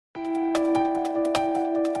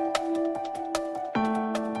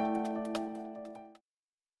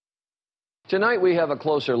Tonight we have a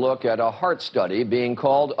closer look at a heart study being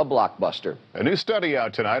called a blockbuster. A new study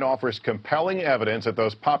out tonight offers compelling evidence that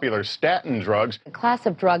those popular statin drugs, a class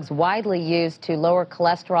of drugs widely used to lower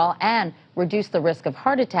cholesterol and reduce the risk of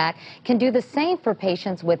heart attack, can do the same for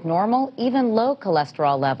patients with normal, even low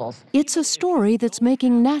cholesterol levels. It's a story that's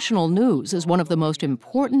making national news as one of the most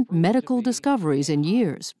important medical discoveries in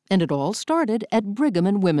years, and it all started at Brigham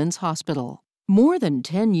and Womens Hospital. More than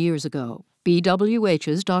 10 years ago,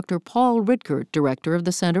 BWH's Dr. Paul Ridker, director of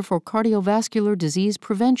the Center for Cardiovascular Disease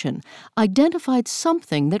Prevention, identified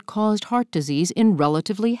something that caused heart disease in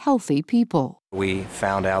relatively healthy people. We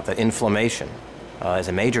found out that inflammation is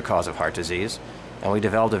a major cause of heart disease, and we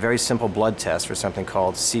developed a very simple blood test for something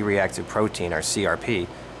called C-reactive protein, or CRP,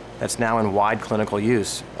 that's now in wide clinical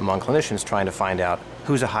use among clinicians trying to find out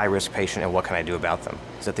who's a high-risk patient and what can I do about them.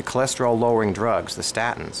 Is that the cholesterol-lowering drugs, the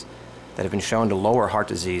statins, that have been shown to lower heart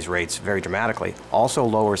disease rates very dramatically, also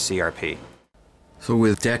lower CRP. So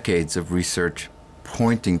with decades of research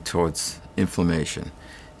pointing towards inflammation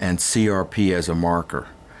and CRP as a marker,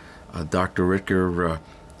 Dr. Ridker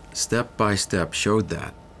step by step showed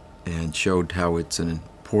that and showed how it's an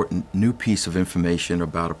important new piece of information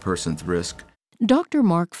about a person's risk. Dr.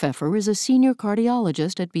 Mark Pfeffer is a senior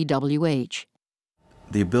cardiologist at BWH.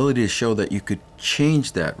 The ability to show that you could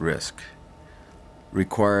change that risk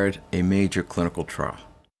required a major clinical trial.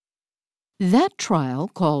 That trial,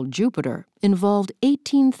 called Jupiter, involved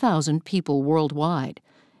 18,000 people worldwide.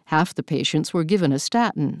 Half the patients were given a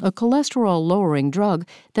statin, a cholesterol-lowering drug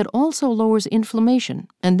that also lowers inflammation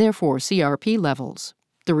and therefore CRP levels.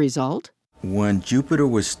 The result? When Jupiter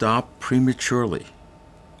was stopped prematurely,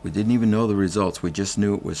 we didn't even know the results, we just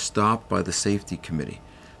knew it was stopped by the safety committee.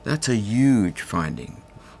 That's a huge finding,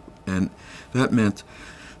 and that meant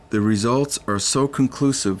the results are so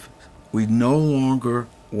conclusive, we no longer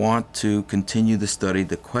want to continue the study.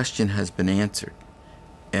 The question has been answered.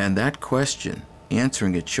 And that question,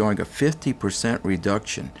 answering it, showing a 50%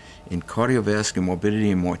 reduction in cardiovascular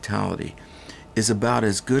morbidity and mortality, is about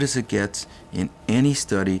as good as it gets in any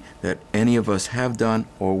study that any of us have done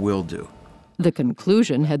or will do. The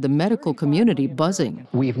conclusion had the medical community buzzing.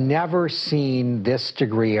 We've never seen this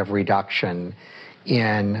degree of reduction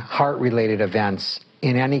in heart-related events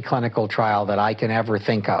in any clinical trial that I can ever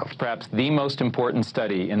think of. Perhaps the most important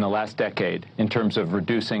study in the last decade in terms of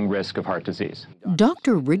reducing risk of heart disease.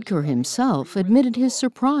 Dr. Ridker himself admitted his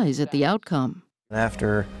surprise at the outcome.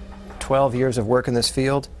 After 12 years of work in this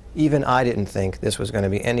field, even I didn't think this was going to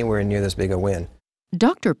be anywhere near this big a win.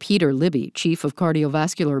 Dr. Peter Libby, chief of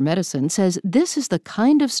cardiovascular medicine, says this is the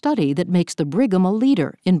kind of study that makes the Brigham a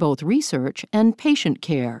leader in both research and patient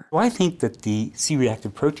care. Well, I think that the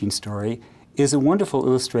C-reactive protein story is a wonderful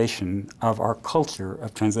illustration of our culture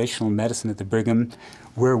of translational medicine at the Brigham,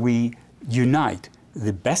 where we unite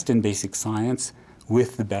the best in basic science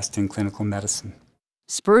with the best in clinical medicine.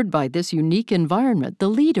 Spurred by this unique environment, the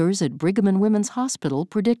leaders at Brigham and Womens Hospital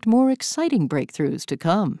predict more exciting breakthroughs to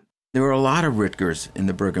come. There are a lot of Ridkers in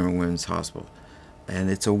the Brigham and Women's Hospital, and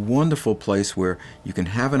it's a wonderful place where you can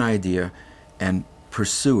have an idea and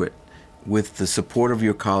pursue it with the support of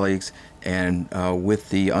your colleagues and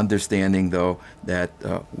with the understanding, though, that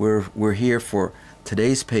we're here for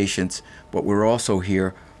today's patients, but we're also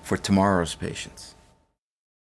here for tomorrow's patients.